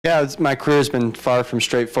Yeah, my career's been far from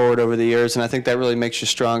straightforward over the years, and I think that really makes you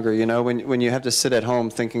stronger. You know, when you have to sit at home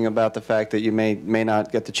thinking about the fact that you may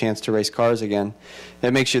not get the chance to race cars again,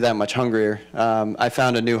 it makes you that much hungrier. I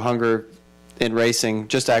found a new hunger in racing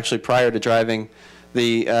just actually prior to driving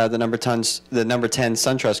the number 10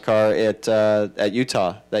 SunTrust car at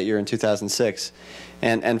Utah that year in 2006,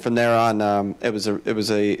 and from there on it was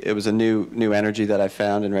a new energy that I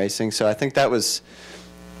found in racing. So I think that was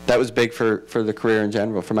big for the career in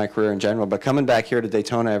general, for my career in general. But coming back here to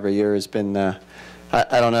Daytona every year has been, I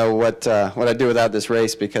don't know what I'd do without this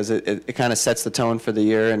race, because it kind of sets the tone for the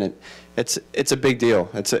year, and it's a big deal.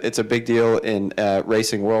 It's a big deal in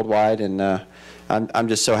racing worldwide, and I'm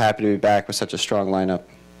just so happy to be back with such a strong lineup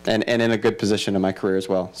and in a good position in my career as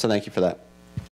well. So thank you for that.